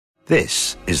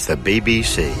This is the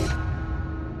BBC.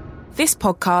 This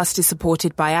podcast is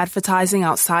supported by advertising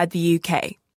outside the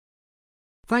UK.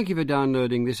 Thank you for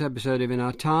downloading this episode of In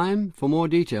Our Time. For more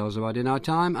details about In Our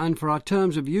Time and for our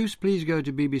terms of use, please go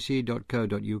to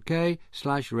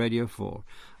bbc.co.uk/radio4.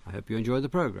 I hope you enjoy the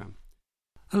programme.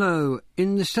 Hello.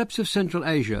 In the steppes of Central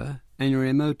Asia, in a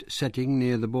remote setting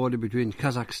near the border between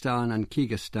Kazakhstan and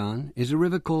Kyrgyzstan, is a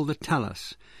river called the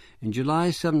Talas. In July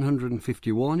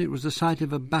 751, it was the site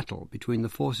of a battle between the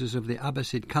forces of the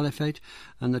Abbasid Caliphate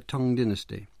and the Tang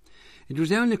Dynasty. It was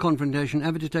the only confrontation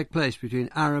ever to take place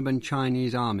between Arab and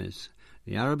Chinese armies.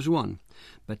 The Arabs won,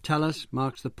 but Talas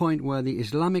marks the point where the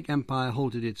Islamic Empire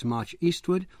halted its march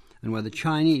eastward and where the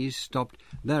Chinese stopped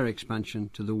their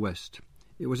expansion to the west.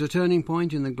 It was a turning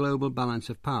point in the global balance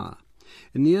of power.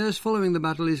 In the years following the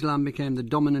battle, Islam became the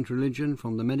dominant religion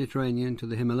from the Mediterranean to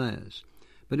the Himalayas.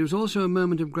 But it was also a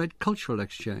moment of great cultural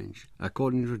exchange.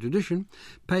 According to tradition,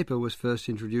 paper was first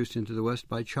introduced into the West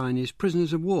by Chinese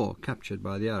prisoners of war captured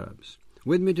by the Arabs.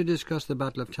 With me to discuss the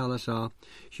Battle of Talas are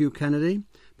Hugh Kennedy,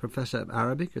 Professor of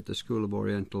Arabic at the School of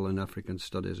Oriental and African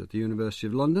Studies at the University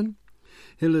of London,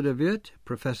 Hilde de Weerdt,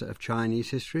 Professor of Chinese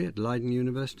History at Leiden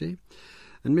University,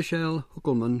 and Michael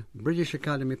Höckelmann, British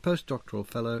Academy Postdoctoral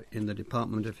Fellow in the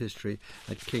Department of History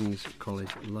at King's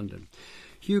College London.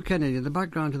 Hugh Kennedy, the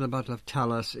background to the Battle of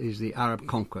Talas is the Arab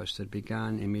conquest that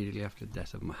began immediately after the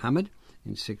death of Muhammad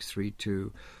in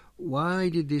 632. Why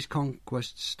did these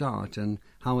conquests start and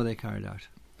how were they carried out?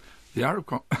 The Arab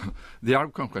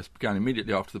conquest began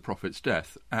immediately after the Prophet's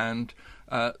death, and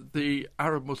the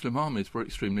Arab Muslim armies were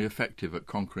extremely effective at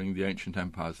conquering the ancient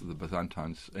empires of the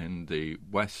Byzantines in the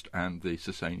west and the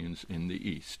Sasanians in the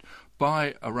east.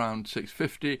 By around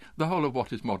 650, the whole of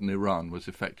what is modern Iran was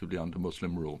effectively under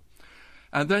Muslim rule.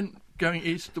 And then, going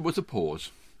east, there was a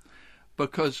pause,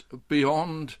 because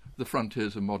beyond the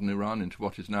frontiers of modern Iran into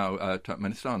what is now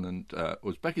Turkmenistan and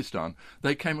Uzbekistan,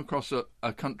 they came across a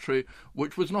country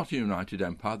which was not a united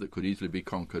empire that could easily be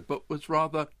conquered, but was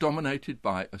rather dominated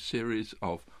by a series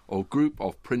of, or group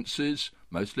of princes,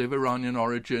 mostly of Iranian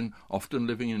origin, often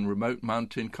living in remote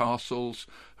mountain castles,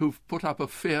 who've put up a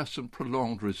fierce and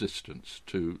prolonged resistance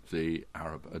to the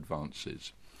Arab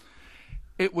advances.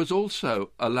 It was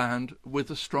also a land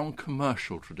with a strong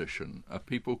commercial tradition. A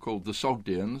people called the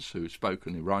Sogdians, who spoke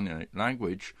an Iranian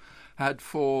language, had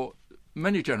for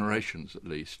many generations at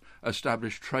least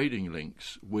established trading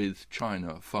links with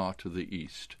China far to the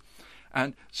east.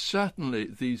 And certainly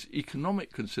these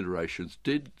economic considerations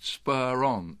did spur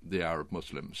on the Arab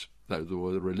Muslims, though there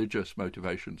were religious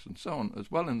motivations and so on as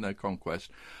well in their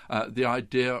conquest. The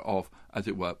idea of, as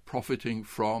it were, profiting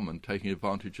from and taking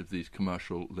advantage of these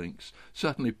commercial links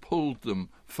certainly pulled them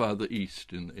further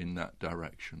east in that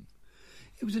direction.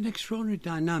 It was an extraordinary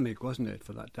dynamic, wasn't it,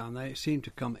 for that time? They seemed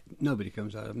to come, nobody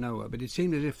comes out of nowhere, but it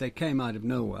seemed as if they came out of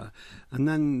nowhere, and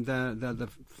then they're the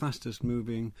fastest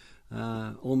moving,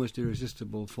 almost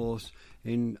irresistible force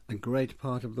in a great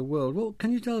part of the world. Well,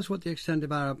 can you tell us what the extent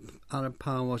of Arab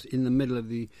power was in the middle of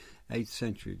the 8th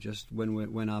century, just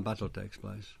when our battle takes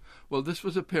place? Well, this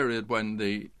was a period when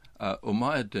the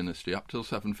Umayyad dynasty, up till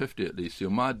 750 at least, the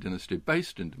Umayyad dynasty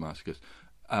based in Damascus,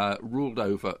 ruled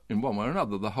over, in one way or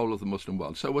another, the whole of the Muslim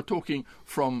world. So we're talking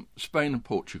from Spain and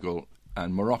Portugal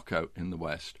and Morocco in the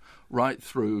west, right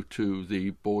through to the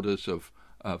borders of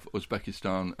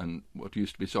Uzbekistan and what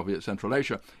used to be Soviet Central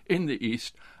Asia in the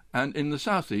east, and in the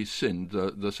southeast, Sindh,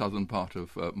 the southern part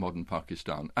of modern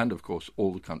Pakistan, and of course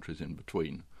all the countries in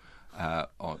between,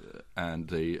 and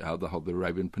the whole of the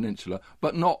Arabian Peninsula,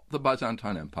 but not the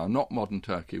Byzantine Empire, not modern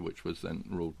Turkey, which was then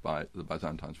ruled by the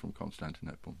Byzantines from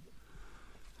Constantinople.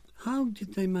 How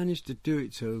did they manage to do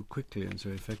it so quickly and so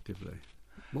effectively?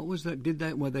 What was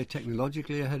that? Were they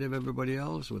technologically ahead of everybody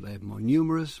else? Were they more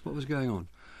numerous? What was going on?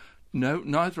 No,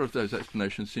 neither of those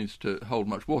explanations seems to hold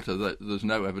much water. There's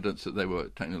no evidence that they were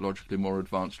technologically more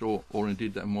advanced or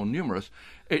indeed they're more numerous.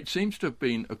 It seems to have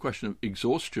been a question of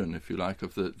exhaustion, if you like,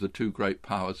 of the two great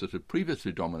powers that had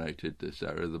previously dominated this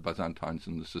area, the Byzantines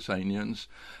and the Sasanians,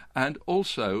 and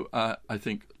also, I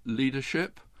think,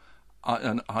 leadership.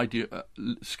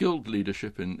 Skilled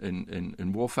leadership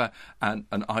in warfare, and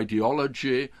an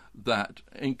ideology that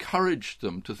encouraged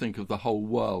them to think of the whole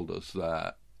world as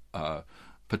their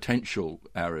potential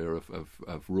area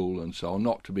of rule and so on,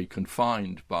 not to be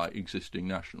confined by existing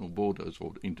national borders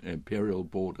or imperial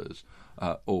borders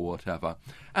or whatever.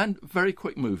 And very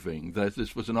quick moving.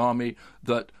 This was an army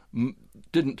that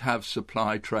didn't have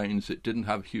supply trains, it didn't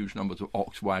have huge numbers of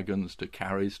ox wagons to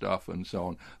carry stuff and so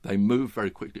on. They moved very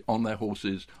quickly on their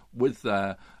horses with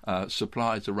their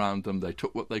supplies around them. They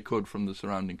took what they could from the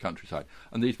surrounding countryside.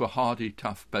 And these were hardy,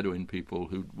 tough Bedouin people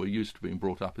who were used to being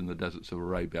brought up in the deserts of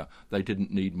Arabia. They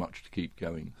didn't need much to keep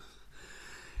going.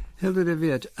 Hilde de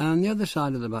Weerdt, on the other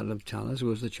side of the Battle of Talas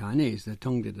was the Chinese, the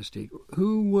Tang Dynasty.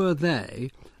 Who were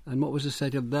they, and what was the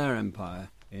state of their empire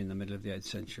in the middle of the 8th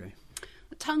century?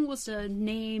 Tang was the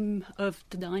name of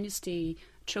the dynasty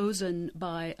chosen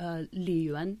by Li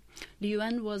Yuan. Li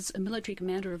Yuan was a military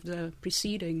commander of the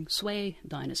preceding Sui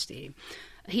dynasty.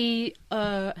 He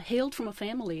hailed from a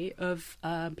family of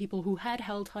people who had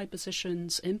held high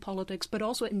positions in politics, but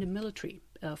also in the military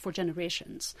for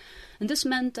generations. And this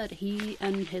meant that he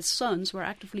and his sons were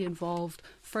actively involved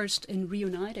first in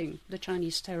reuniting the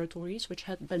Chinese territories, which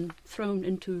had been thrown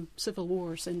into civil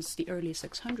war since the early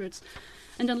 600s,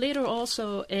 and then later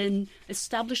also in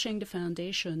establishing the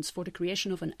foundations for the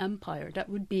creation of an empire that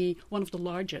would be one of the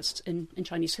largest in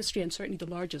Chinese history, and certainly the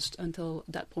largest until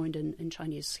that point in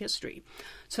Chinese history.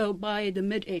 So by the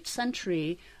mid-8th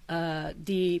century,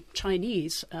 the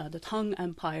Chinese, the Tang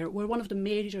Empire, were one of the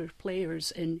major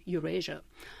players in Eurasia.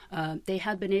 They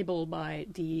had been able by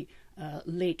the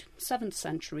late 7th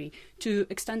century to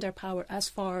extend their power as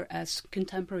far as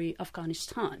contemporary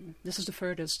Afghanistan. This is the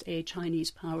furthest a Chinese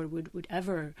power would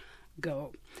ever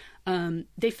go.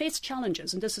 They faced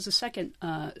challenges, and this is the second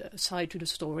side to the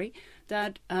story,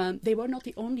 that they were not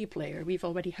the only player. We've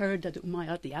already heard that the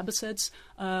Umayyad, the Abbasids,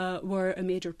 were a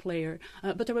major player,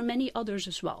 but there were many others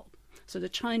as well. So the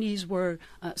Chinese were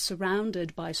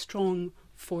surrounded by strong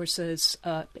forces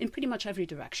in pretty much every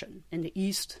direction. In the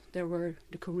east, there were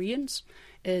the Koreans.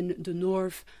 In the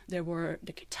north, there were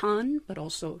the Khitan, but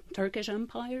also Turkish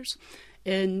empires.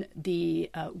 In the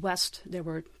west, there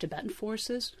were Tibetan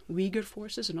forces, Uyghur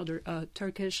forces, another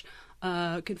Turkish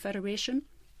confederation.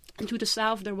 And to the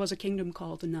south, there was a kingdom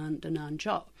called the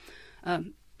Nanzhao.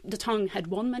 The Tang had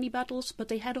won many battles, but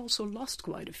they had also lost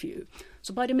quite a few.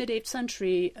 So by the mid-8th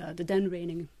century, the then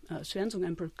reigning Xuanzong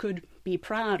emperor could be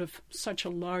proud of such a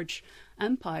large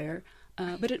empire,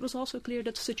 but it was also clear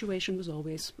that the situation was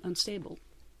always unstable.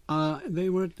 They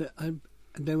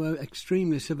were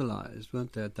extremely civilized,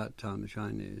 weren't they, at that time, the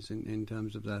Chinese, in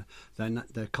terms of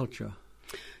their culture?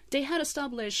 They had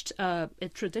established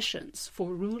traditions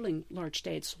for ruling large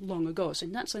states long ago. So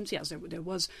in that sense, yes, there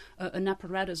was an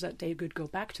apparatus that they could go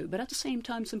back to. But at the same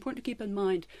time, it's important to keep in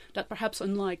mind that perhaps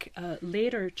unlike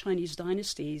later Chinese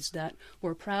dynasties that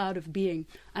were proud of being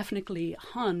ethnically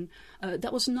Han,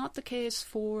 that was not the case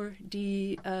for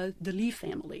the Li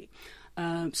family.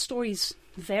 Stories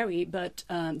vary, but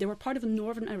they were part of a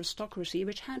northern aristocracy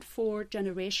which had for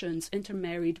generations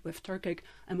intermarried with Turkic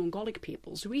and Mongolic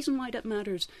peoples. The reason why that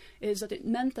matters is that it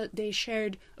meant that they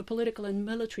shared a political and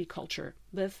military culture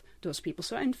with those people.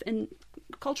 So in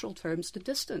cultural terms, the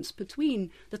distance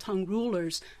between the Tang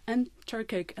rulers and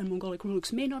Turkic and Mongolic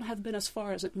rulers may not have been as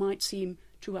far as it might seem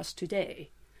to us today.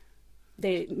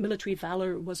 The military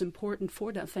valor was important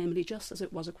for that family just as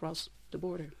it was across the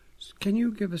border. Can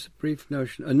you give us a brief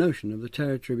notion of the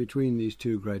territory between these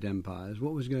two great empires?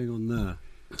 What was going on there?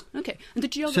 Okay, and the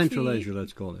geography... Central Asia,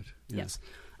 let's call it. Yeah. Yes.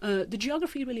 The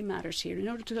geography really matters here. In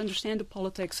order to understand the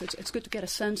politics, it's good to get a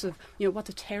sense of what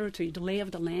the territory, the lay of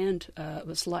the land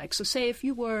was like. So say if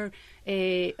you were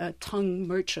a Tang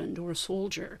merchant or a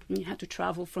soldier, and you had to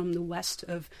travel from the west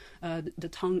of the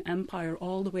Tang Empire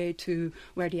all the way to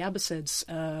where the Abbasids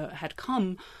had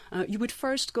come, you would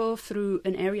first go through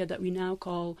an area that we now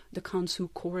call the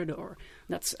Kansu Corridor.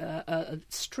 That's a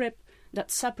strip that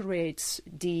separates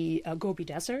the Gobi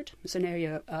Desert. It's an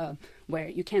area where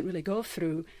you can't really go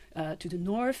through to the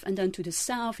north, and then to the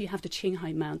south you have the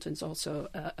Qinghai Mountains, also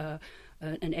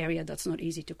an area that's not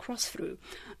easy to cross through.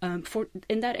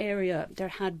 In that area there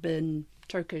had been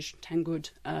Turkish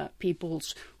Tangut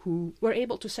peoples who were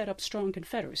able to set up strong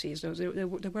confederacies. They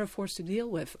were a force to deal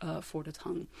with for the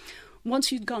Tang.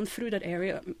 Once you'd gone through that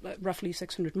area, roughly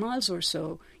 600 miles or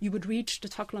so, you would reach the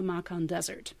Taklamakan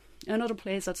Desert, another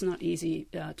place that's not easy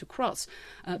to cross,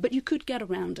 but you could get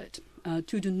around it.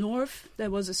 To the north, there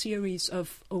was a series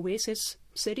of oasis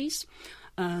cities.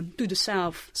 To the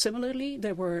south, similarly,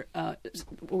 there were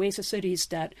oasis cities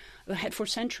that had for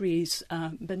centuries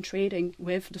been trading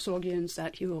with the Sogdians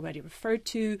that Hugh already referred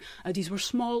to. These were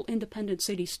small independent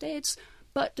city-states,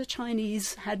 But the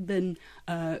Chinese had been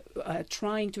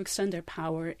trying to extend their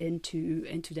power into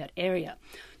that area.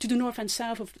 To the north and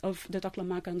south of the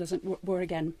Taklamakan were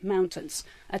again mountains.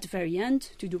 At the very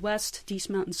end, to the west, these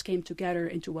mountains came together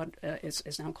into what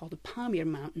is now called the Pamir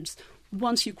Mountains.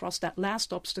 Once you cross that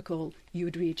last obstacle, you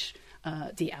would reach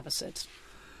the Abbasids.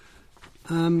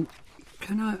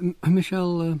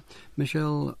 Michelle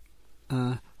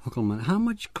Höckelmann, how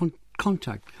much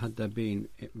contact had there been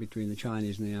between the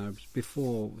Chinese and the Arabs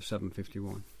before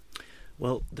 751?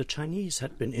 Well, the Chinese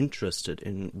had been interested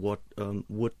in what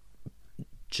would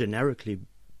generically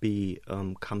be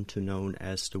come to known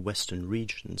as the Western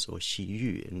regions, or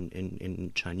Xiyu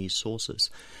in Chinese sources,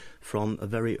 from a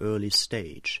very early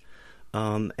stage.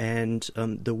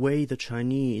 The way the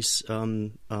Chinese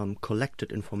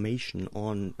collected information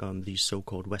on these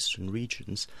so-called Western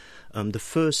regions, the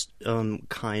first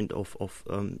kind of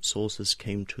sources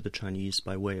came to the Chinese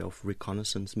by way of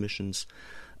reconnaissance missions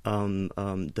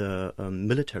the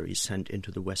military sent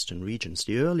into the Western regions.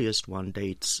 The earliest one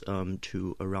dates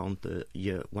to around the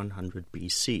year 100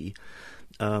 BC,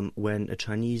 when a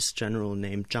Chinese general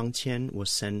named Zhang Qian was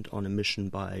sent on a mission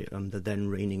by the then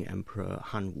reigning emperor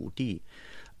Han Wudi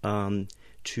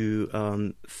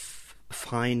to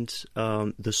find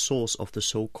the source of the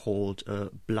so-called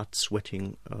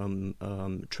blood-sweating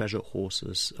treasure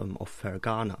horses of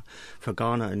Fergana.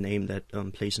 Fergana, a name that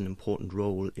plays an important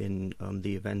role in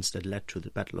the events that led to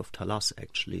the Battle of Talas,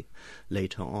 actually,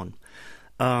 later on.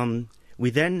 We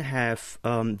then have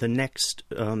the next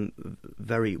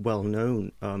very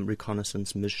well-known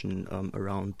reconnaissance mission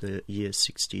around the year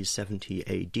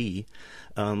 60-70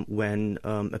 AD, when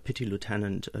a petty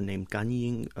lieutenant named Gan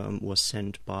Ying was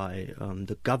sent by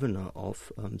the governor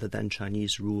of the then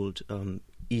Chinese-ruled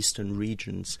eastern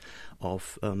regions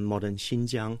of modern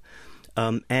Xinjiang,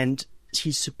 and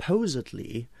he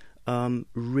supposedly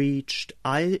reached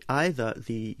either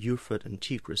the Euphrates and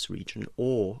Tigris region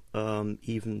or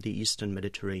even the eastern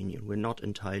Mediterranean. We're not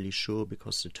entirely sure,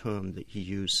 because the term that he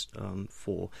used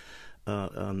for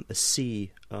a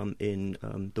sea in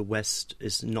the west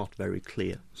is not very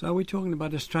clear. So are we talking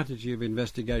about a strategy of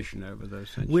investigation over those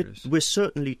centuries? We're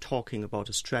certainly talking about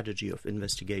a strategy of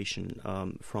investigation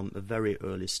from a very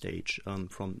early stage,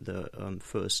 from the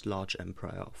first large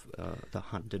empire of the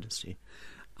Han Dynasty.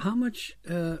 How much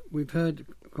we've heard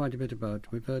quite a bit about?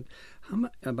 We've heard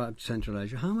about Central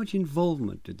Asia. How much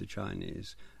involvement did the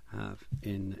Chinese have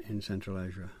in Central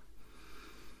Asia?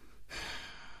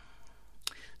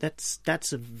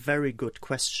 That's a very good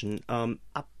question.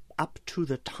 Up to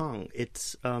the Tang,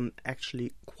 it's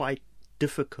actually quite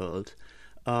difficult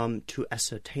to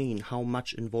ascertain how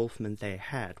much involvement they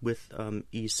had with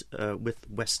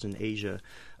Western Asia.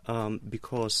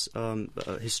 Because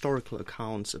historical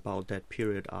accounts about that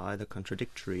period are either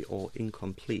contradictory or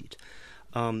incomplete.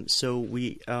 So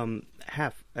we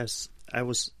have, as I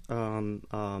was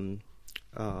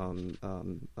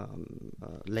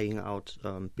laying out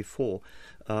before,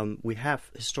 we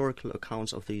have historical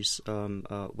accounts of these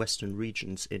Western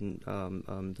regions in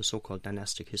the so-called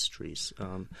dynastic histories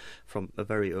from a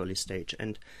very early stage.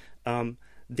 And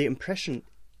the impression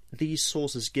these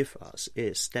sources give us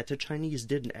is that the Chinese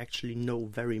didn't actually know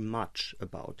very much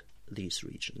about these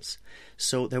regions.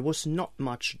 So there was not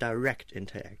much direct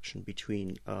interaction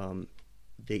between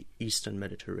the Eastern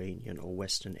Mediterranean or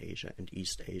Western Asia and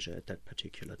East Asia at that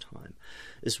particular time.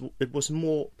 It was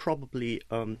more probably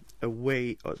a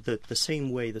way, the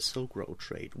same way the Silk Road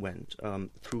trade went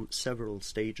through several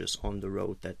stages on the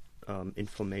road that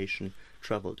information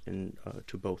traveled in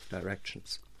to both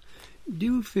directions. Do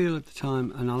you feel at the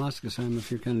time, and I'll ask the same if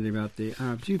you can about the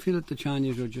Arabs, do you feel that the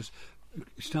Chinese were just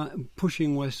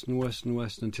pushing west and west and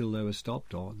west until they were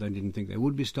stopped, or they didn't think they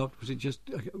would be stopped? Was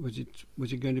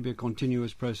it going to be a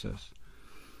continuous process?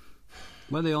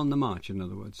 Were they on the march, in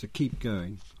other words, to keep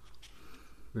going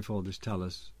before this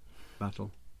Talas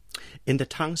battle? In the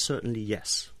Tang, certainly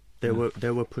yes. They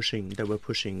were pushing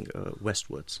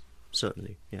westwards,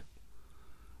 certainly, yeah.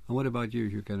 And what about you,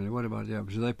 Hugh Kennedy? What about the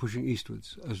Arabs? Are they pushing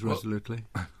eastwards as resolutely?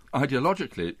 Well,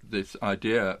 ideologically, this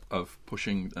idea of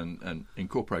pushing and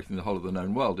incorporating the whole of the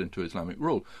known world into Islamic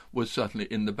rule was certainly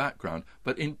in the background.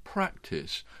 But in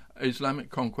practice, Islamic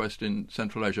conquest in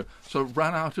Central Asia sort of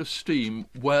ran out of steam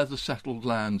where the settled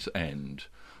lands end.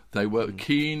 They were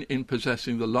keen in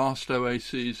possessing the last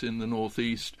oases in the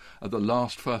northeast, the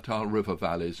last fertile river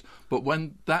valleys. But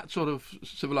when that sort of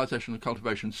civilization and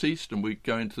cultivation ceased and we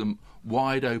go into the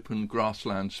wide open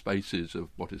grassland spaces of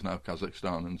what is now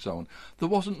Kazakhstan and so on, there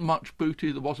wasn't much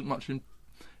booty, there wasn't much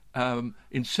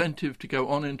incentive to go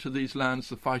on into these lands.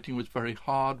 The fighting was very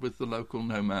hard with the local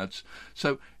nomads.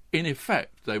 So in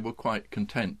effect, they were quite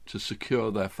content to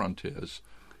secure their frontiers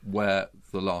where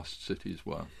the last cities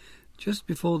were. Just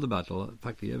before the battle, in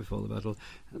fact, a year before the battle,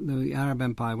 the Arab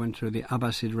Empire went through the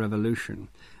Abbasid Revolution.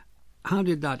 How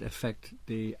did that affect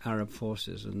the Arab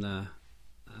forces and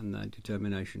their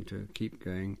determination to keep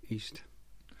going east?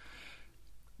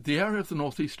 The area of the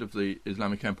northeast of the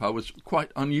Islamic Empire was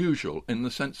quite unusual in the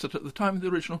sense that at the time of the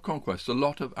original conquest, a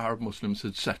lot of Arab Muslims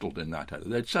had settled in that area.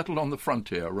 They'd settled on the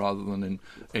frontier rather than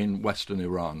in western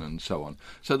Iran and so on.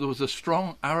 So there was a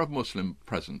strong Arab Muslim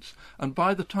presence. And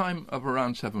by the time of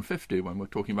around 750, when we're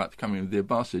talking about the coming of the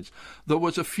Abbasids, there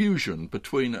was a fusion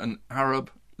between an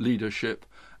Arab leadership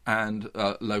and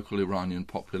local Iranian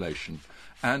population.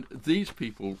 And these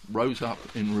people rose up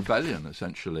in rebellion,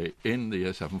 essentially, in the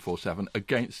year 747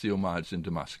 against the Umayyads in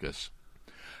Damascus.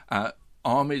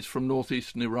 Armies from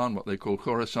northeastern Iran, what they call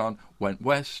Khorasan, went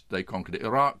west. They conquered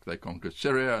Iraq, they conquered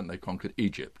Syria, and they conquered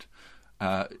Egypt.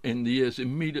 In the years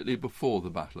immediately before the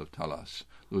Battle of Talas,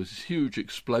 there was this huge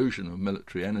explosion of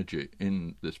military energy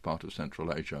in this part of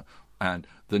Central Asia. And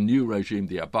the new regime,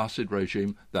 the Abbasid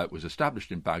regime that was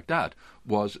established in Baghdad,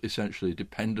 was essentially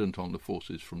dependent on the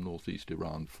forces from northeast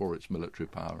Iran for its military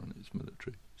power and its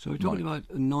military. So we're talking about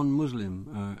a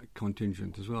non-Muslim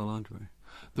contingent as well, aren't we?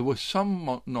 There were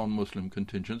some non-Muslim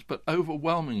contingents, but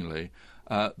overwhelmingly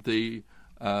the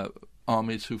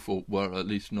armies who fought were at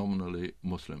least nominally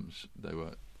Muslims. They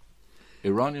were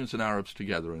Iranians and Arabs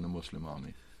together in a Muslim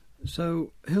army.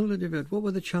 So, Hilde de Weerdt, what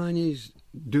were the Chinese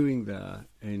doing there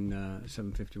in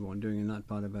 751, doing in that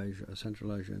part of Asia,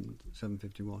 Central Asia in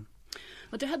 751?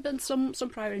 Well, there had been some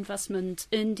prior investment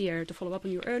in the area, to follow up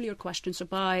on your earlier question. So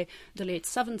by the late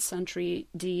 7th century,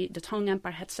 the Tang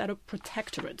Empire had set up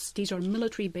protectorates. These are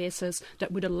military bases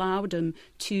that would allow them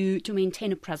to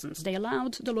maintain a presence. They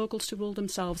allowed the locals to rule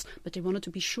themselves, but they wanted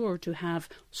to be sure to have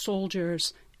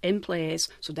soldiers in place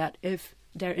so that if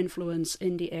their influence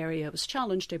in the area was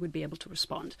challenged, they would be able to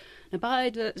respond. Now,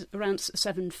 by around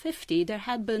 750, there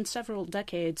had been several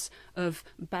decades of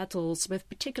battles with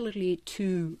particularly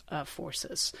two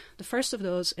forces. The first of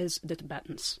those is the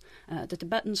Tibetans. The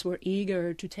Tibetans were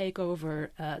eager to take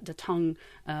over the Tang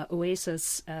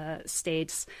oasis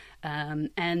states, and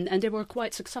they were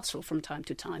quite successful from time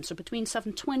to time. So between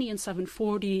 720 and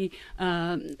 740,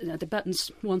 the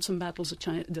Tibetans won some battles,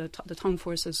 the Tang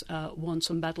forces won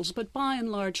some battles, but by and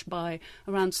large, by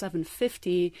around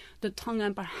 750, the Tang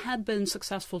Empire had been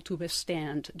successful to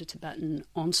withstand the Tibetan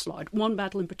onslaught. One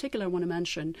battle in particular I want to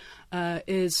mention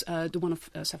is the one of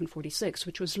 746,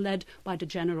 which was led by the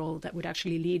general that would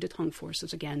actually lead the Tang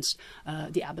forces against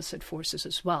the Abbasid forces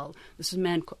as well. This is a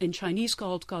man in Chinese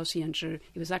called Gao Xianzhi.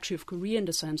 He was actually of Korean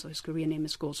descent, so his Korean name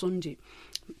is Go Sunji,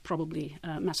 probably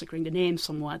massacring the name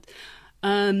somewhat.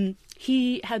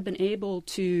 He had been able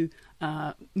to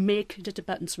make the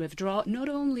Tibetans withdraw, not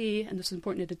only, and this is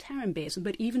important, in the Tarim Basin,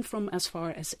 but even from as far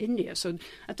as India. So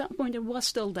at that point, there was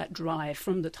still that drive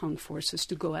from the Tang forces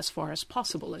to go as far as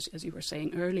possible, as you were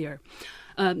saying earlier.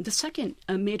 The second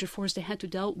major force they had to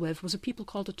deal with was a people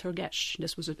called the Turgesh.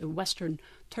 This was a Western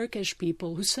Turkish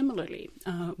people who similarly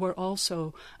were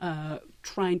also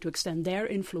trying to extend their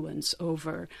influence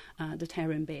over the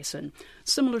Tarim Basin.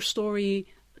 Similar story.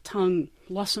 Tang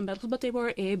lost some battles, but they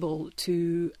were able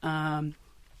to hold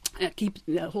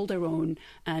their own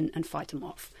and fight them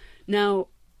off. Now,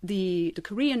 the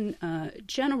Korean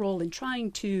general, in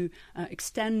trying to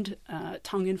extend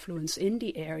Tang influence in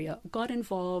the area, got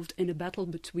involved in a battle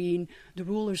between the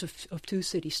rulers of two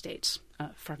city-states,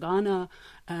 Fergana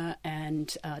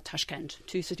and Tashkent,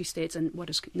 two city-states in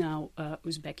what is now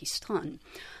Uzbekistan.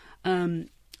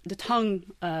 The Tang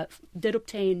did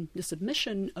obtain the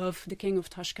submission of the king of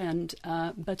Tashkent,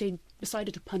 but they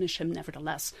decided to punish him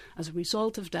nevertheless. As a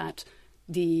result of that,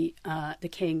 the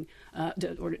king,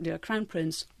 the crown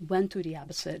prince, went to the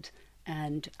Abbasid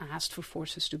and asked for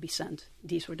forces to be sent.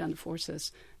 These were then the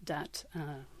forces that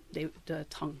the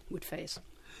Tang would face.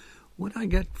 What I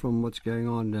get from what's going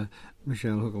on,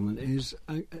 Michael Höckelmann, is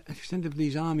an extent of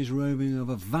these armies roaming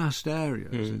over vast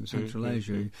areas in Central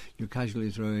Asia. You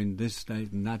casually throw in this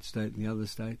state and that state and the other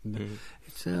state, and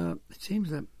it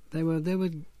seems that they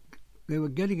were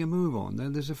getting a move on.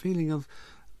 There's a feeling of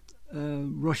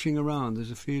rushing around.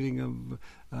 There's a feeling of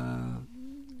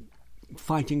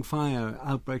fighting fire,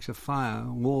 outbreaks of fire,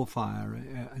 warfare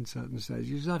in certain states.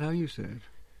 Is that how you see it?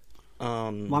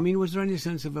 I mean, was there any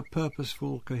sense of a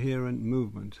purposeful, coherent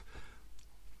movement?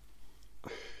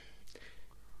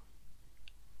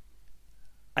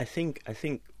 I think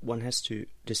one has to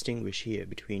distinguish here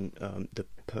between the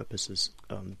purposes,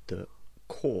 the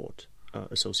court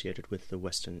associated with the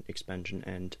Western expansion,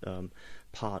 and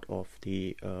part of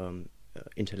the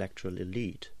intellectual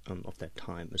elite of that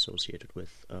time associated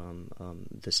with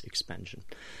this expansion.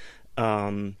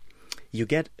 You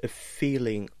get a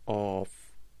feeling of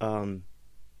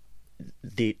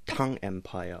the Tang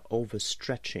Empire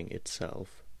overstretching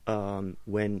itself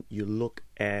when you look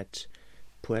at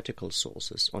poetical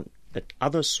sources, at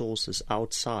other sources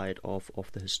outside of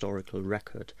the historical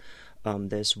record.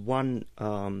 There's one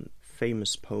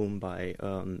famous poem by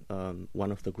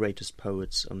one of the greatest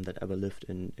poets that ever lived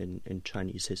in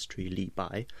Chinese history, Li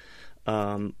Bai,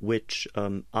 which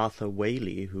Arthur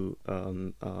Waley, who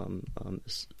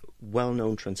is a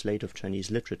well-known translator of Chinese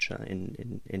literature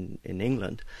in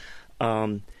England,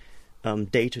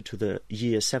 dated to the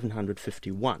year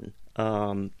 751,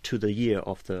 to the year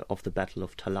of the Battle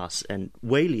of Talas, and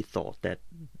Waley thought that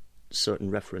certain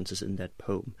references in that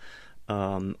poem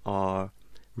are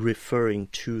referring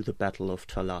to the Battle of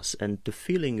Talas, and the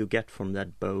feeling you get from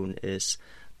that bone is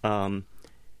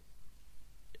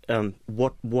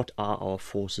what are our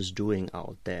forces doing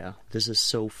out there? This is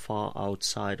so far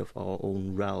outside of our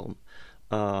own realm.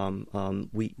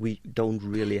 We don't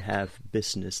really have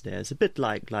business there. It's a bit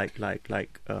like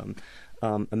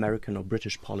American or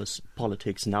British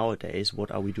politics nowadays.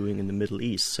 What are we doing in the Middle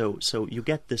East? So you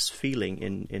get this feeling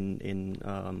in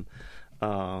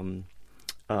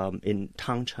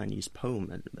Tang Chinese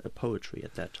poetry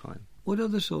at that time. What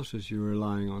other sources are you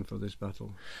relying on for this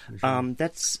battle?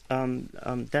 That's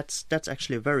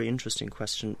actually a very interesting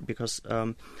question, because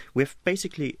we have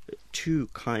basically two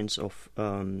kinds of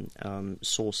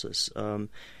sources.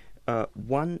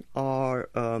 One are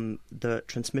the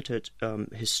transmitted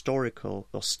historical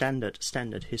or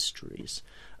standard histories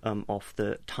of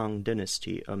the Tang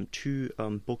Dynasty. Two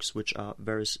books which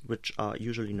are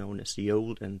usually known as the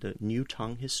Old and the New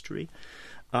Tang History.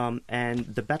 And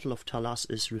the Battle of Talas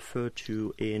is referred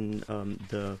to in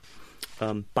the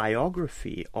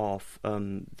biography of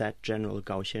that general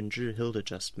Gao Xianzhi Hilde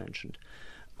just mentioned.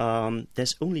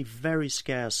 There's only very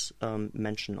scarce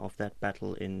mention of that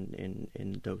battle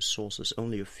in those sources,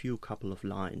 only a few couple of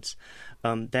lines.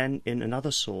 Then in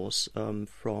another source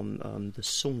from the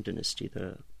Song Dynasty,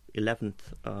 the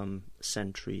 11th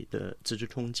century, the Zizhi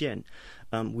Tongjian,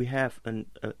 we have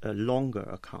a longer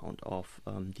account of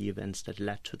the events that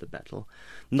led to the battle.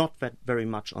 Not very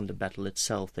much on the battle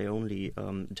itself. They only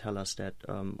tell us that,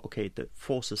 the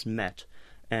forces met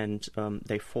and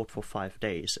they fought for 5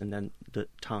 days, and then the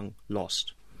Tang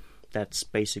lost. That's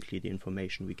basically the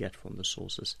information we get from the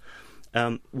sources.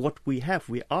 What we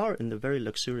are in the very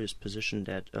luxurious position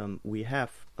that we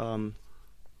have a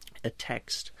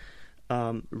text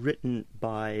written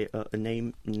by a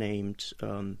man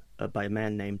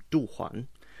named Du Huan,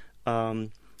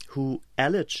 who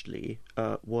allegedly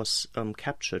was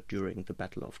captured during the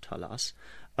Battle of Talas,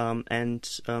 and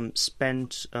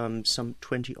spent some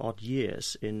 20-odd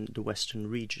years in the western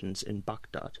regions in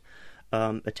Baghdad.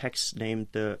 A text named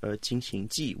the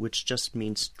Jingxingji, which just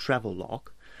means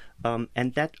travelogue.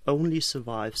 And that only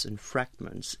survives in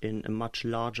fragments in a much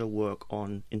larger work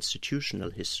on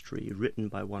institutional history written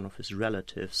by one of his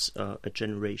relatives a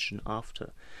generation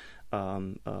after, a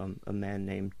man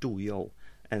named Du You.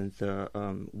 And the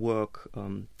work,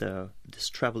 this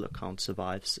travel account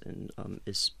survives and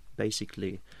is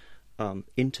basically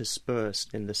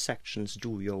interspersed in the sections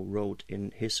Du You wrote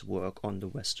in his work on the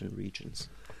western regions.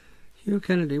 Hugh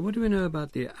Kennedy, what do we know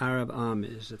about the Arab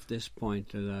armies at this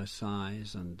point, their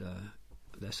size, and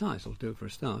their size will do for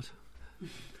a start?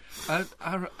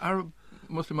 Arab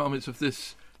Muslim armies of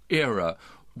this era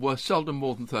were seldom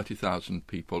more than 30,000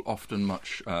 people, often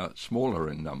much smaller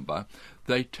in number.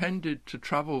 They tended to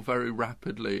travel very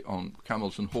rapidly on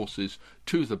camels and horses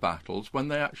to the battles. When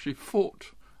they actually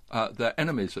fought their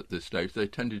enemies at this stage, they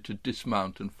tended to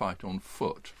dismount and fight on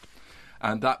foot.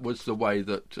 And that was the way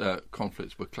that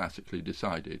conflicts were classically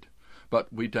decided.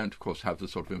 But we don't, of course, have the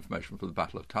sort of information for the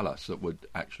Battle of Talas that would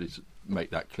actually make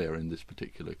that clear in this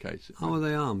particular case. How were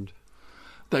they armed?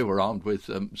 They were armed with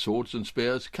swords and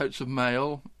spears, coats of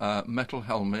mail, metal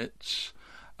helmets.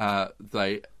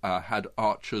 They had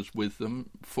archers with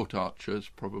them, foot archers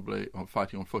probably, or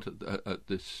fighting on foot at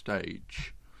this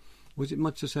stage. Was it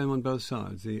much the same on both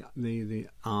sides, the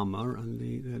armour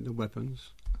and the weapons?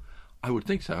 I would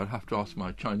think so. I'd have to ask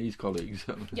my Chinese colleagues.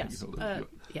 Yes,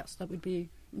 yes, that would be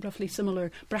roughly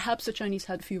similar. Perhaps the Chinese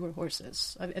had fewer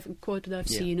horses. A quote that I've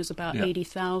seen is about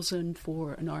 80,000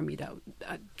 for an army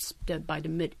that by the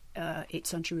mid-8th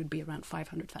century would be around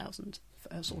 500,000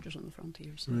 soldiers on the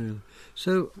frontiers. Yeah.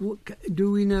 So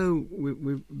do we know,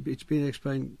 it's been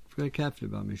explained very carefully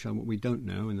by Michel, what we don't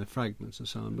know in the fragments and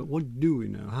so on, but what do we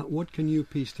know? What can you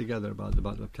piece together about the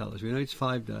Battle of Talas? We know it's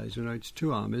 5 days, we know it's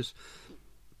 2 armies,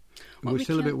 We're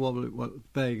still a bit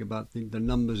vague about the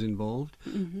numbers involved,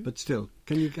 but still,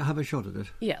 can you have a shot at it?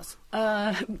 Yes.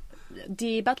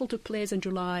 The battle took place in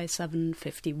July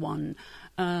 751.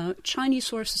 Chinese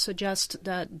sources suggest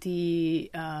that the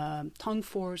Tang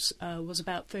force was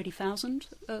about 30,000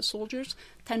 soldiers,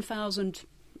 10,000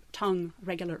 Tang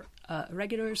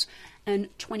regulars, and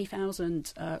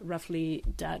 20,000 roughly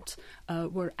that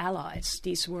were allies.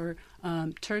 These were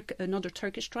another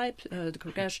Turkish tribe, the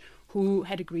Kurgesh, who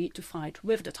had agreed to fight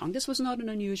with the Tang. This was not an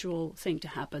unusual thing to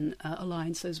happen.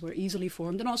 Alliances were easily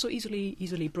formed and also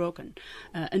easily broken.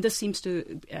 And this seems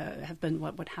to have been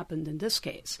what happened in this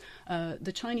case.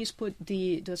 The Chinese put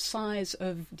the size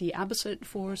of the Abbasid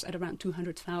force at around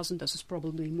 200,000. This is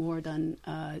probably more than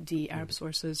the Arab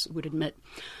sources would admit.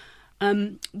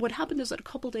 What happened is that a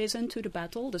couple days into the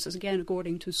battle, this is again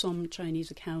according to some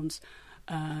Chinese accounts,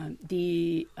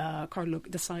 the Karluk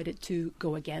decided to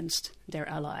go against their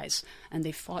allies, and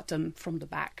they fought them from the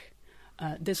back.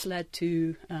 This led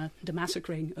to the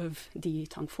massacring of the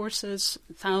Tang forces.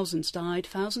 Thousands died,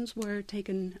 thousands were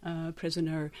taken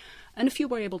prisoner, and a few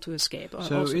were able to escape.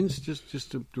 So,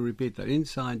 just to repeat that,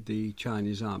 inside the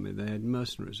Chinese army, they had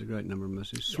mercenaries, a great number of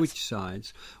mercenaries, switched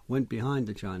sides, went behind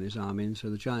the Chinese army, and so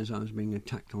the Chinese army was being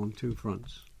attacked on two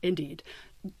fronts. Indeed.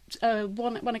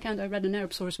 One account I read, an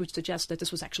Arab source, which suggests that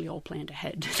this was actually all planned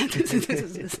ahead. There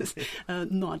was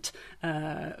not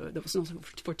a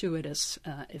fortuitous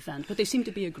event, but they seem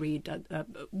to be agreed that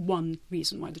one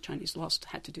reason why the Chinese lost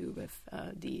had to do with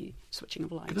the switching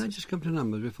of alliances. Can I just come to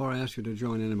numbers before I ask you to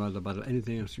join in about the battle?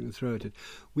 Anything else you can throw at it?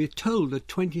 We're told that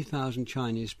 20,000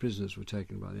 Chinese prisoners were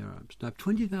taken by the Arabs. Now,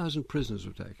 20,000 prisoners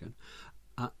were taken.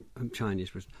 Chinese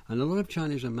prisoners, and a lot of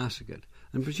Chinese were massacred,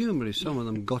 and presumably some of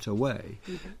them got away.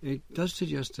 It does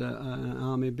suggest an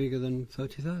army bigger than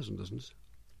 30,000, doesn't it?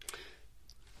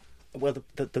 Well,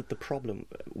 the problem,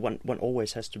 one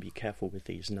always has to be careful with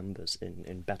these numbers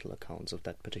in battle accounts of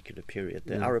that particular period.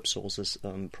 The Arab sources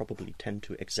probably tend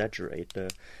to exaggerate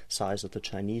the size of the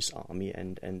Chinese army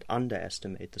and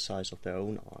underestimate the size of their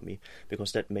own army,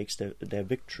 because that makes their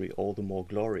victory all the more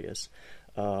glorious.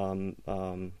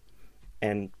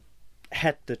 And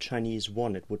had the Chinese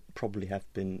won, it would probably have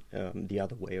been the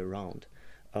other way around.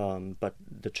 But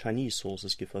the Chinese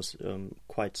sources give us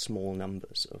quite small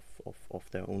numbers of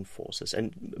their own forces,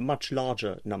 and much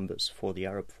larger numbers for the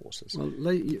Arab forces. Well,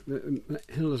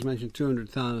 Hilde's mentioned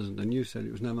 200,000, and you said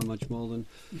it was never much more than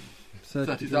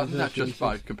 30,000. That's just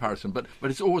by comparison, but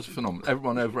it's always a phenomenon.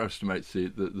 Everyone overestimates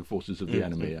the forces of the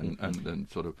enemy, and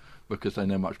sort of, because they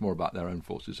know much more about their own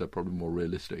forces, they're probably more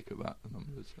realistic about the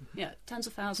numbers. Yeah, tens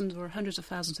of thousands or hundreds of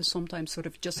thousands is sometimes sort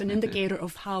of just an indicator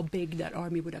of how big that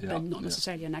army would have been, not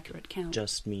necessarily an accurate count.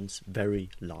 Just means very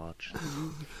large.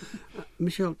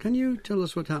 Michelle, can you tell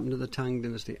us what happened to the Tang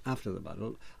Dynasty after the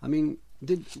battle? I mean,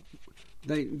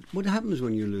 what happens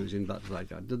when you lose in battles like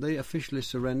that? Do they officially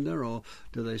surrender, or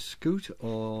do they scoot,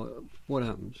 or what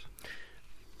happens?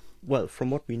 Well,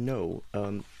 from what we know,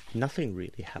 nothing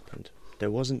really happened. There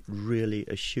wasn't really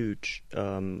a huge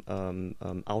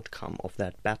outcome of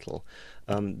that battle.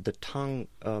 The Tang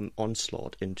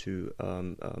onslaught into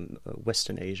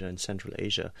Western Asia and Central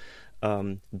Asia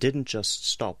didn't just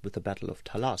stop with the Battle of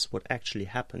Talas. What actually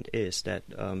happened is that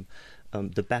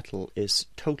the battle is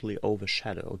totally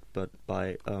overshadowed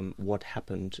by what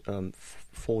happened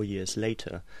 4 years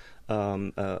later.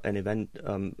 An event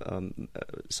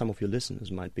some of your listeners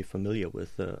might be familiar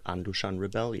with, the Andushan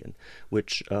Rebellion,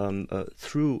 which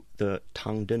threw the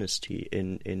Tang Dynasty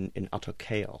in utter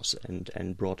chaos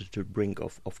and brought it to the brink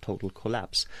of total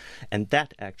collapse. And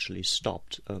that actually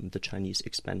stopped the Chinese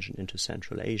expansion into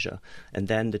Central Asia. And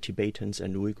then the Tibetans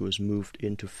and Uyghurs moved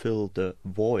in to fill the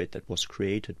void that was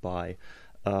created by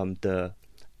the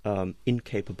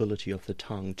incapability of the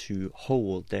Tang to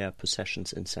hold their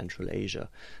possessions in Central Asia.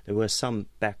 There were some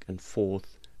back and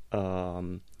forth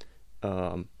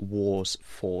wars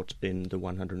fought in the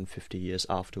 150 years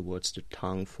afterwards. The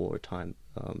Tang, for a time,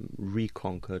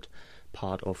 reconquered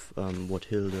part of what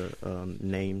Hilde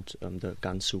named the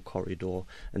Gansu Corridor,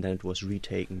 and then it was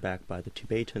retaken back by the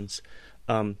Tibetans.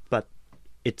 But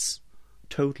it's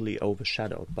totally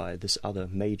overshadowed by this other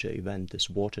major event, this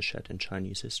watershed in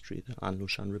Chinese history, the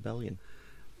Andushan Rebellion.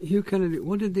 Hugh Kennedy,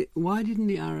 why didn't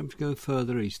the Arabs go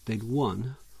further east? They'd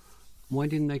won. Why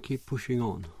didn't they keep pushing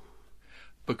on?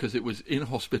 Because it was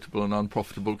inhospitable and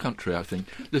unprofitable country, I think.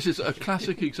 This is a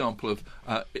classic example of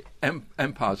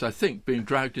empires, I think, being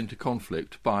dragged into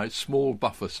conflict by small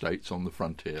buffer states on the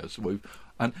frontiers.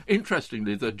 And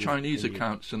interestingly, the Chinese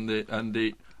accounts and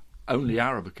the only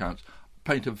Arab accounts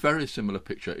paint a very similar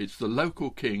picture. It's the local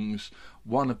kings.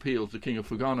 The king of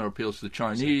Fergana appeals to the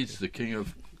Chinese, the king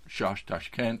of Shah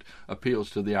Tashkent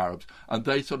appeals to the Arabs, and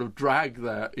they sort of drag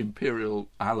their imperial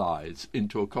allies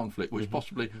into a conflict which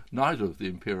possibly neither of the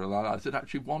imperial allies had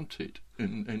actually wanted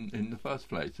in the first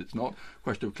place. It's not a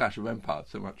question of clash of empires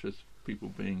so much as people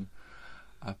being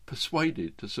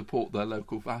persuaded to support their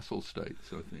local vassal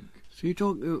states, I think. So you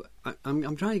talk.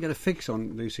 I'm trying to get a fix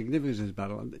on the significance of this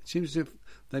battle. It seems as if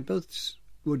they both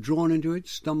were drawn into it,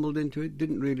 stumbled into it,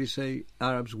 didn't really say,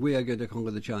 Arabs, we are going to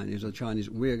conquer the Chinese, or the Chinese,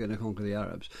 we are going to conquer the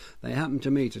Arabs. They happened to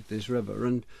meet at this river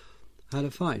and had a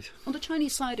fight. On the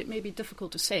Chinese side, it may be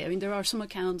difficult to say. I mean, there are some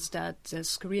accounts that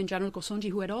this Korean general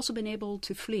Gosonji, who had also been able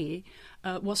to flee,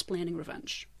 was planning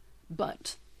revenge.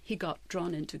 But he got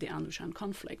drawn into the An-Lushan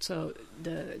conflict. So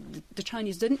the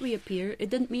Chinese didn't reappear. It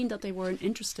didn't mean that they weren't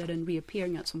interested in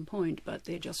reappearing at some point, but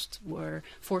they just were,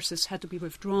 forces had to be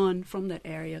withdrawn from that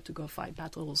area to go fight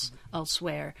battles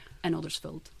elsewhere, and others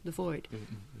filled the void.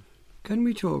 Can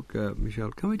we talk,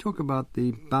 Michel, can we talk about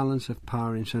the balance of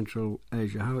power in Central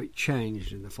Asia, how it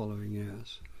changed in the following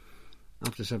years,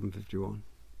 after 751?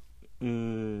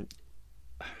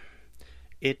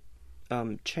 It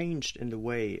changed in the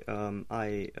way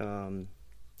I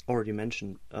already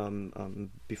mentioned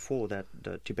before, that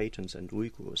the Tibetans and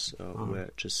Uyghurs were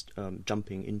just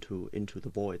jumping into the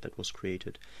void that was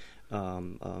created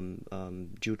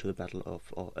due to the battle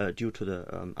of due to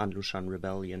the An-Lushan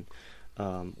rebellion,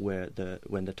 when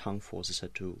the Tang forces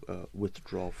had to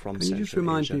withdraw from Central Asia. Can you just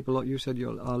remind people, you said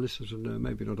our listeners would know,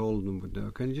 maybe not all of them would know,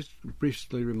 can you just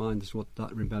briefly remind us what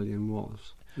that rebellion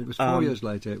was? It was 4 years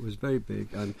later, it was very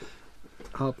big, and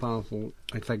how powerful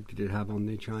effect did it have on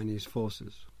the Chinese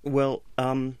forces? Well,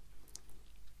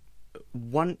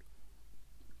 one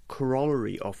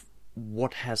corollary of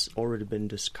what has already been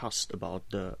discussed about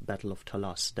the Battle of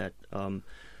Talas, that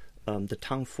the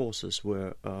Tang forces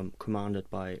were commanded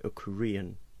by a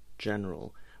Korean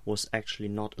general, was actually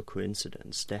not a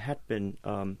coincidence. There had been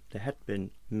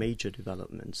major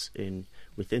developments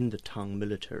within the Tang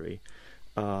military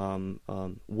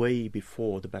way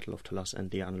before the Battle of Talas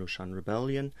and the An-Lushan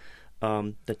rebellion.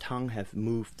 The Tang have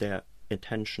moved their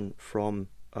attention from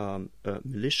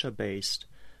militia-based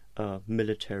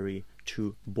military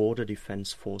to border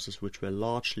defense forces, which were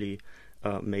largely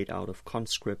made out of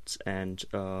conscripts and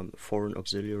foreign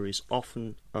auxiliaries,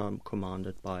 often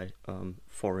commanded by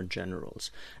foreign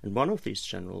generals. And one of these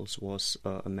generals was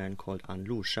a man called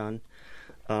An-Lushan,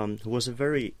 who was a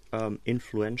very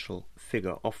influential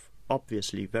figure,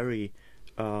 obviously very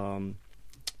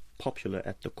popular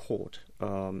at the court,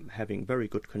 having very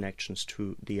good connections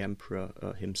to the emperor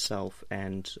himself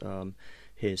and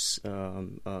his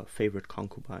favorite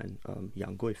concubine,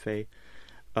 Yang Guifei.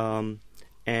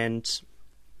 And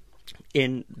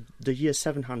in the year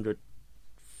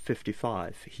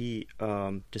 755, he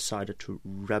decided to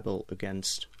rebel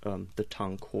against the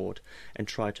Tang court and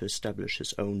try to establish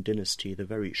his own dynasty, the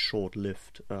very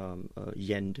short-lived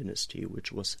Yan dynasty,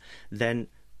 which was then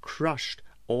crushed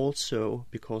also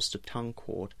because the Tang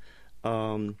court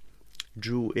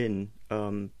drew in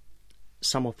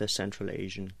some of their Central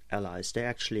Asian allies. They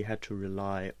actually had to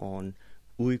rely on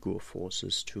Uyghur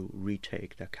forces to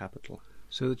retake their capital.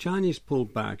 So the Chinese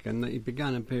pulled back, and it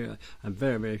began a very,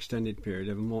 very extended period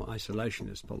of a more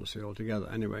isolationist policy altogether.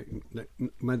 Anyway,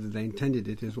 whether they intended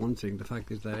it is one thing. The fact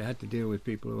is they had to deal with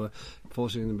people who were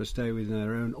forcing them to stay within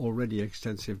their own already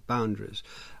extensive boundaries.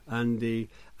 And the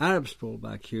Arabs pulled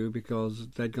back, Hugh, because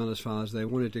they'd gone as far as they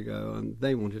wanted to go, and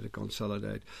they wanted to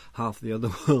consolidate half the other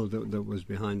world that was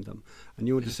behind them. And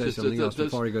you want to say something else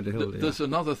before we go to Hilde? There's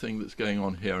another thing that's going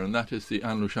on here, and that is the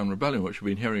An-Lushan rebellion, which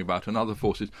we've been hearing about, and other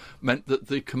forces, meant that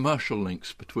the commercial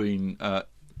links between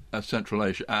Central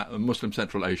Asia, Muslim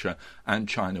Central Asia and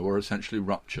China were essentially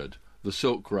ruptured. The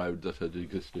Silk Road that had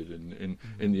existed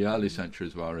in the early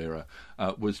centuries of our era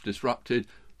was disrupted.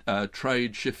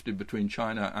 Trade shifted between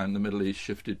China and the Middle East,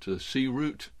 shifted to the sea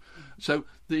route. So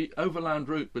the overland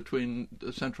route between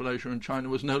Central Asia and China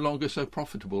was no longer so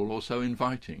profitable or so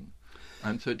inviting.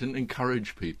 And so it didn't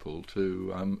encourage people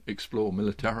to explore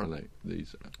militarily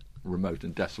these remote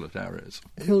and desolate areas.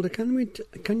 Hilde, can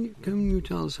you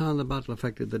tell us how the battle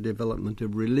affected the development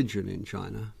of religion in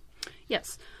China?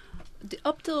 Yes.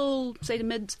 Up till, say, the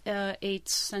mid-8th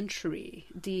century,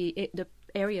 the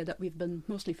area that we've been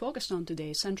mostly focused on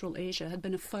today, Central Asia, had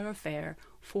been a thoroughfare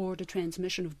for the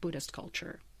transmission of Buddhist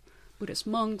culture. Buddhist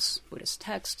monks, Buddhist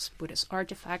texts, Buddhist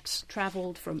artifacts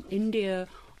traveled from India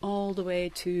all the way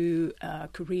to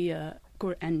Korea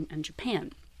and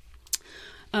Japan.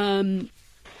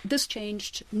 This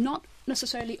changed not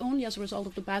necessarily only as a result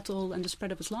of the battle and the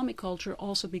spread of Islamic culture,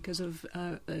 also because of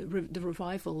the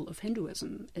revival of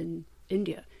Hinduism in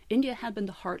India. India had been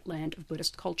the heartland of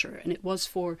Buddhist culture, and it was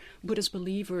for Buddhist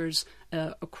believers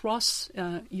across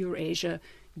Eurasia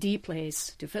the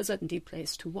place to visit and the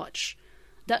place to watch.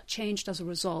 That changed as a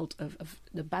result of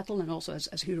the battle, and also,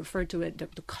 as he referred to it,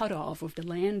 the cut-off of the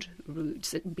land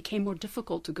routes. It became more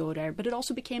difficult to go there, but it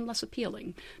also became less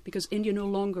appealing because India no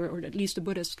longer, or at least the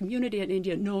Buddhist community in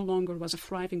India, no longer was a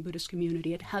thriving Buddhist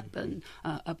community. It had been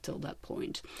up till that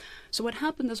point. So what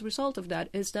happened as a result of that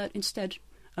is that instead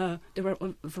there were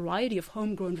a variety of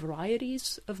homegrown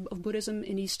varieties of Buddhism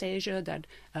in East Asia that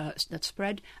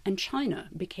spread, and China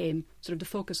became sort of the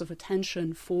focus of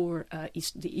attention for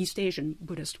the East Asian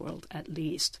Buddhist world, at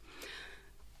least.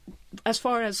 As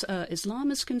far as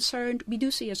Islam is concerned, we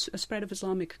do see a spread of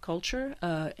Islamic culture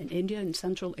in India and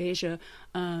Central Asia,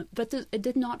 but it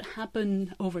did not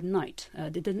happen overnight.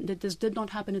 This did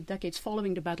not happen in decades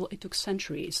following the battle. It took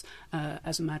centuries,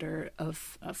 as a matter of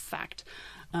fact.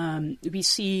 We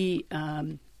see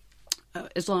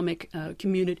Islamic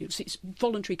communities,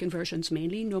 voluntary conversions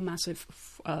mainly, no massive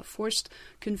forced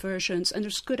conversions. And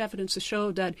there's good evidence to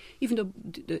show that even though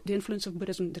the influence of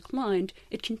Buddhism declined,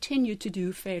 it continued to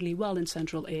do fairly well in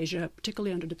Central Asia,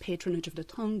 particularly under the patronage of the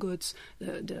Tanguts,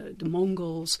 the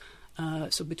Mongols.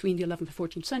 So between the 11th and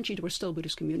 14th century, there were still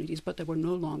Buddhist communities, but they were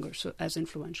no longer as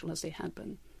influential as they had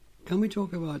been. Can we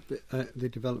talk about the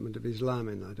development of Islam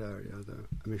in that area, though,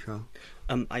 Michal?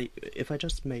 If I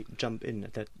just may jump in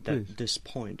at this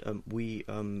point, we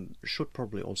should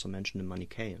probably also mention the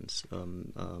Manichaeans,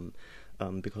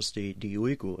 because the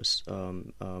Uyghurs,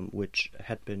 which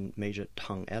had been major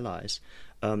Tang allies,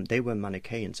 they were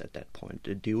Manichaeans at that point.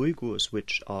 The Uyghurs,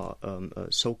 which are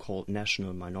a so-called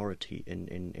national minority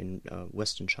in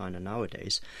Western China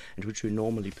nowadays, and which we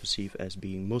normally perceive as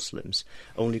being Muslims,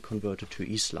 only converted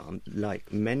to Islam,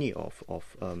 like many of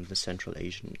the Central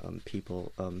Asian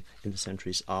people in the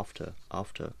centuries after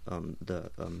the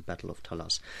Battle of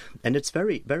Talas. And it's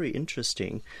very, very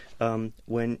interesting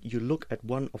when you look at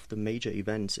one of the major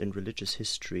events in religious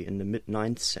history in the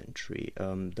mid-9th century,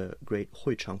 the great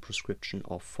Huichang proscription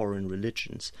of foreign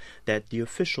religions, that the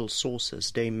official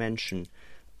sources, they mention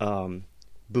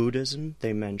Buddhism,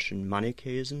 they mention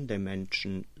Manichaeism, they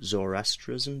mention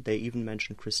Zoroastrianism, they even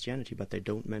mention Christianity, but they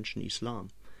don't mention Islam.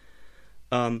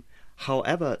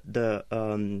 However, the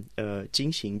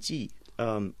Jin Xingji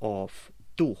of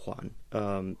Du Huan,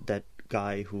 that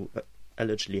guy who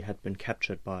allegedly had been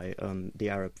captured by the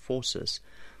Arab forces,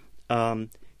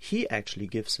 he actually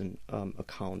gives an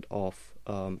account of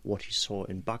what he saw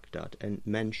in Baghdad and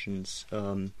mentions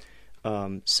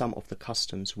some of the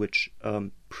customs which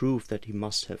prove that he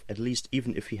must have, at least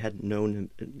even if he hadn't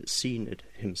seen it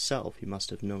himself, he must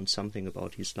have known something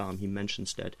about Islam. He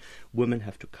mentions that women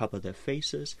have to cover their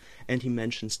faces, and he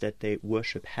mentions that they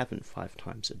worship heaven 5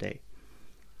 times a day.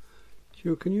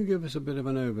 Hugh, can you give us a bit of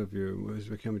an overview as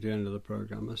we come to the end of the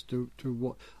programme as to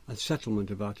what a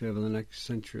settlement of that over the next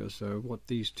century or so, what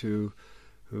these two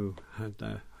who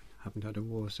haven't had a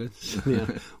war since,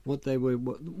 what they were,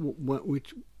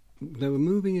 which they were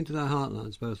moving into their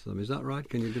heartlands, both of them. Is that right?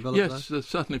 Can you develop that? Yes,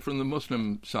 certainly from the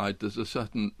Muslim side there's a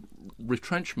certain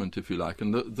retrenchment, if you like,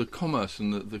 and the commerce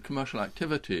and the commercial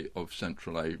activity of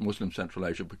Muslim Central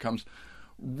Asia becomes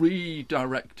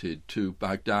redirected to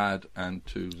Baghdad and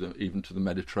even to the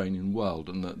Mediterranean world,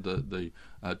 and the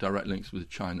direct links with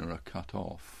China are cut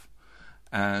off.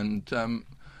 And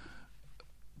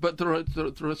but there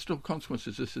are still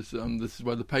consequences. This is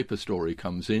where the paper story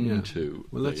comes into.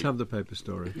 Well, let's have the paper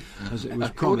story, as it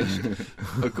was promised.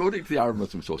 According to the Arab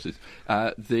Muslim sources,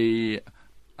 the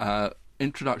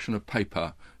introduction of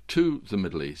paper to the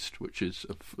Middle East, which is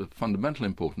of fundamental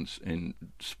importance in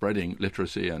spreading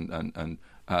literacy and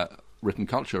written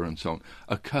culture and so on,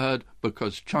 occurred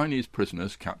because Chinese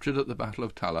prisoners captured at the Battle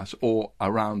of Talas or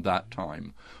around that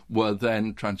time were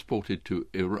then transported to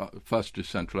Iraq, first to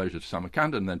Central Asia, to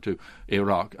Samarkand, and then to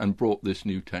Iraq, and brought this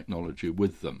new technology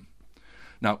with them.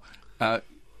 Now,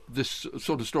 this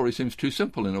sort of story seems too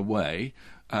simple in a way,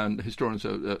 and historians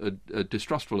are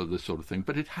distrustful of this sort of thing,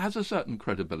 but it has a certain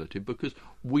credibility because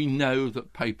we know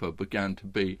that paper began to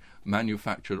be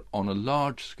manufactured on a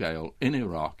large scale in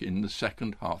Iraq in the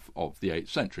second half of the 8th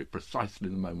century, precisely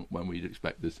the moment when we'd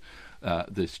expect this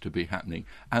to be happening.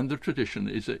 And the tradition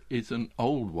is an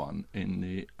old one in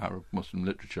the Arab Muslim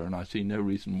literature, and I see no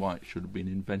reason why it should have been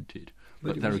invented.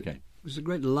 But there again. was a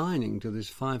great lining to this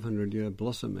 500-year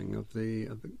blossoming of the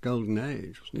Golden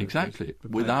Age, wasn't it? Exactly.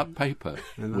 Without paper,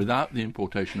 without the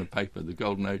importation of paper, the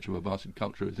Golden Age of Abbasid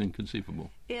culture is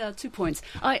inconceivable. Yeah, 2 points.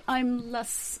 I'm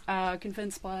less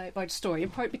convinced by the story, in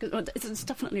part because it's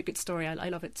definitely a good story. I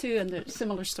love it too, and there's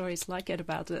similar stories like it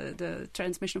about the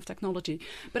transmission of technology.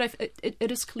 But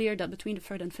it is clear that between the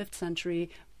 3rd and 5th century,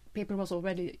 paper was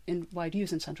already in wide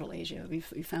use in Central Asia. We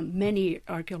found many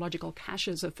archaeological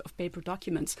caches of paper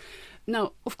documents.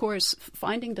 Now, of course,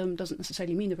 finding them doesn't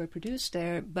necessarily mean they were produced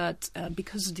there, but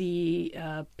because the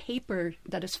paper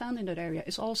that is found in that area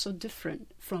is also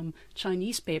different from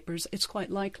Chinese papers, it's quite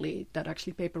likely that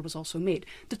actually paper was also made.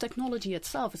 The technology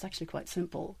itself is actually quite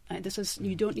simple.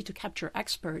 You don't need to capture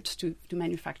experts to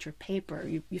manufacture paper.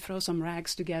 You throw some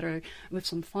rags together with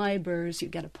some fibers, you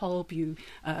get a pulp, you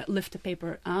lift the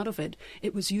paper out of it.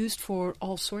 It was used for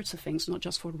all sorts of things, not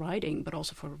just for writing, but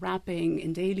also for wrapping,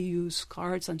 in daily use,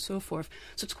 cards, and so forth.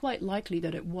 So it's quite likely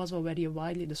that it was already a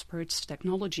widely dispersed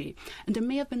technology. And there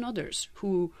may have been others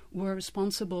who were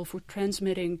responsible for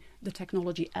transmitting the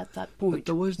technology at that point. But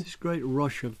there was this great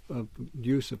rush of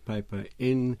use of paper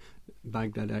in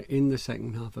Baghdad in the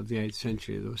second half of the 8th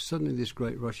century. There was suddenly this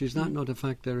great rush. Is that not a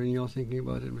factor in your thinking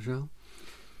about it, Michelle?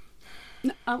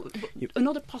 No,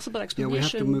 another possible explanation.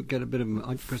 Yeah, we have to get a bit of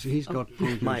because he's got.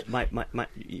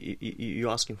 You're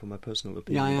asking for my personal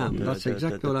opinion. Yeah, I am. That's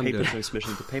exactly what I'm doing.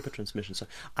 The paper transmission. So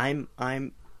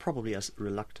I'm probably as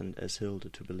reluctant as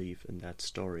Hilde to believe in that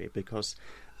story because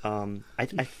I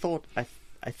thought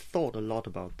a lot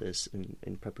about this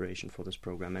in preparation for this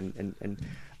program, and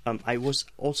I was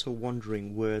also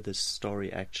wondering where this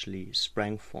story actually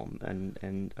sprang from,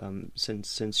 and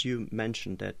since you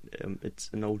mentioned that it's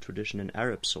an old tradition in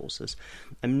Arab sources,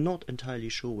 I'm not entirely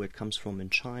sure where it comes from in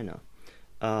China,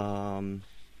 and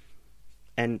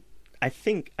I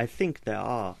think there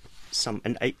are some,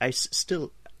 and I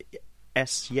still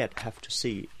as yet have to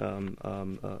see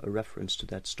a reference to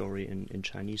that story in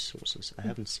Chinese sources. I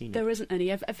haven't seen it. There isn't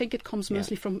any. I think it comes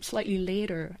mostly from slightly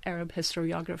later Arab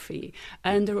historiography.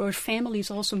 And there were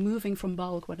families also moving from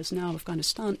Balkh, what is now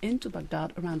Afghanistan, into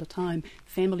Baghdad around the time,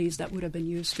 families that would have been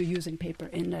used to using paper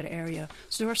in that area.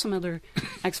 So there are some other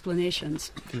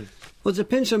explanations. Well, there's a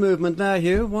pincer movement there,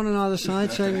 Hugh, one on either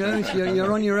side, saying,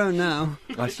 you're on your own now.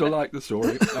 I still like the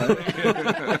story.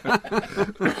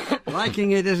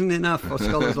 Liking it isn't enough for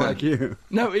scholars like you.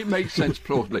 No, it makes sense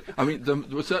plausibly. I mean,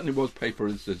 there certainly was paper,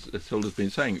 as Hilde's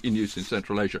been saying, in use in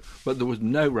Central Asia, but there was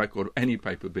no record of any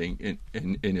paper being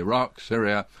in Iraq,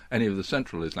 Syria, any of the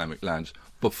central Islamic lands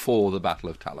before the Battle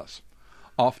of Talas.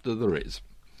 After there is.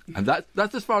 And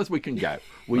that's as far as we can go.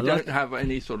 We don't have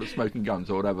any sort of smoking guns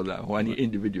or whatever, or any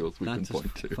individuals we can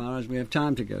point to. As far as we have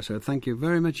time to go. So thank you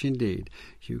very much indeed,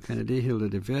 Hugh Kennedy, Hilde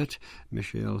de Weerdt,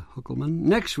 Michael Höckelmann.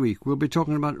 Next week we'll be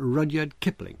talking about Rudyard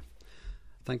Kipling.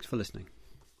 Thanks for listening.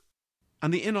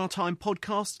 And the In Our Time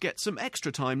podcast gets some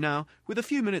extra time now with a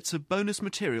few minutes of bonus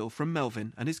material from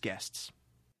Melvyn and his guests.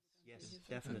 Yes,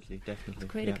 definitely.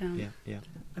 Great account. Yeah.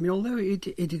 I mean, although it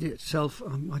itself,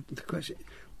 the question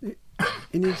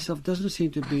in itself doesn't seem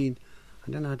to be,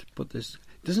 I don't know how to put this,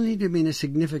 doesn't seem to have been a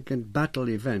significant battle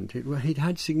event. It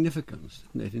had significance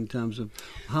in terms of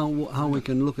how we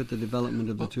can look at the development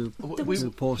of the two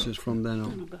forces from then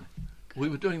on. We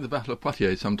were doing the Battle of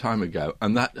Poitiers some time ago,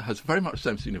 and that has very much the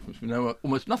same significance. We know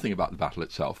almost nothing about the battle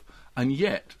itself, and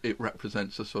yet it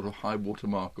represents a sort of high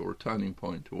watermark or a turning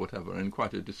point or whatever in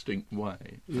quite a distinct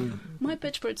way. Yeah. My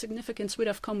pitch for its significance would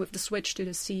have come with the switch to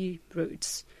the sea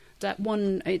routes. That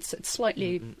one, it's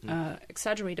slightly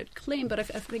exaggerated claim, but I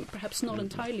think perhaps not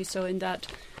entirely so, in that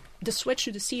the switch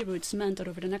to the sea routes meant that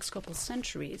over the next couple of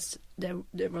centuries there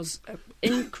was an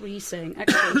increasing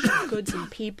exchange of goods and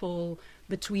people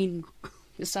between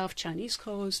the South Chinese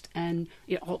coast and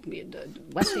the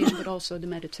West Asian, but also the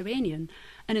Mediterranean.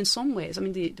 And in some ways, I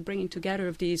mean, the bringing together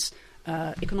of these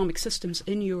economic systems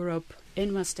in Europe,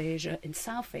 in West Asia, in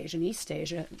South Asia, in East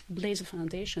Asia, lays the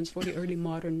foundations for the early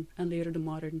modern and later the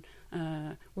modern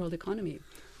world economy.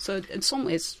 So in some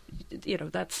ways,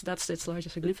 that's its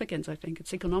largest significance. I think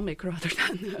it's economic rather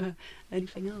than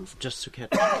anything else. Just to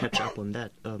catch up on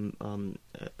that,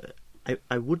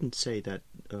 I wouldn't say that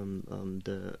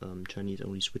the Chinese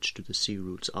only switched to the sea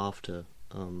routes after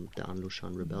the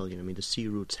An-Lushan rebellion. I mean, the sea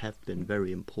routes have been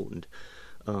very important.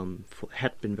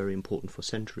 Had been very important for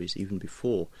centuries, even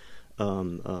before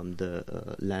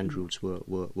the land routes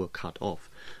were cut off.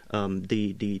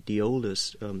 The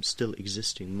oldest still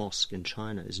existing mosque in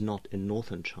China is not in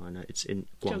northern China; it's in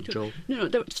Guangzhou. No,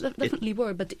 there definitely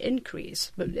were, but the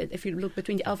increase. But if you look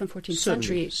between the 11th and 14th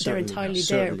century, they're entirely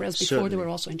there, whereas before they were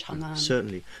also in Chang'an.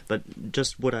 Certainly, but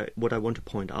just what I want to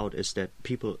point out is that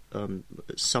people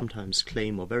sometimes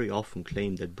claim, or very often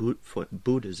claim, that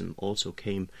Buddhism also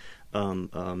came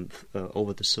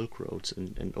over the Silk Roads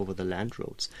and over the land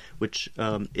roads, which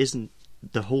isn't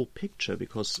the whole picture,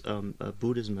 because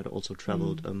Buddhism had also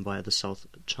traveled via the South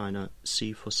China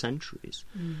Sea for centuries.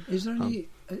 Is there any?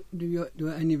 Do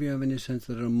any of you have any sense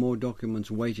that there are more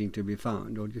documents waiting to be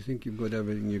found, or do you think you've got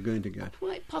everything you're going to get?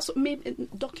 Quite possible, maybe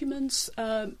documents,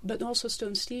 but also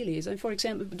stone steles. And for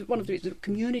example, one of the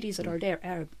communities that are there,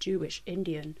 Arab, Jewish,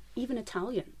 Indian, even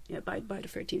Italian, by the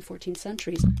 13th, 14th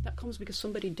centuries, that comes because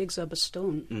somebody digs up a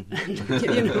stone,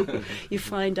 and you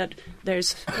find that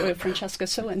there's Francesca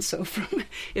so and so from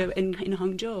in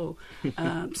Hangzhou.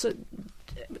 So.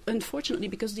 Unfortunately,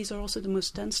 because these are also the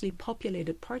most densely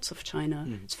populated parts of China,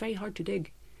 it's very hard to dig.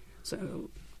 So,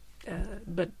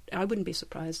 but I wouldn't be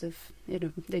surprised if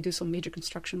they do some major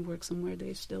construction work somewhere.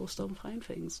 They still find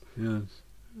things. Yes.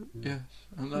 Yes,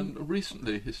 and then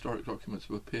recently historic documents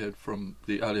have appeared from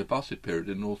the early Abbasid period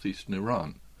in northeastern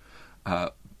Iran,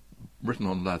 written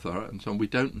on leather, and so on. We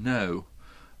don't know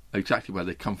exactly where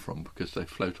they come from because they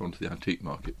float onto the antique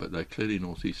market, but they're clearly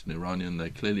northeastern Iranian. They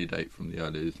clearly date from the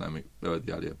early the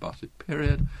early Abbasid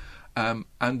period, and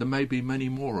there may be many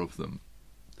more of them,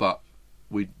 but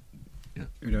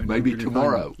maybe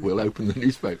tomorrow we'll open the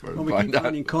newspaper and find out.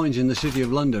 Finding coins in the City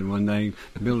of London when they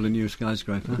build a new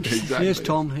skyscraper. Exactly. Here's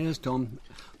Tom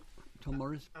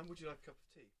Morris. And would you like a cup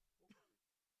of tea?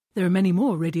 There are many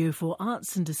more Radio 4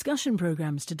 arts and discussion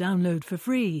programmes to download for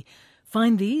free.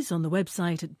 Find these on the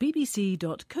website at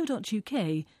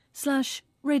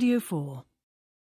bbc.co.uk/Radio 4.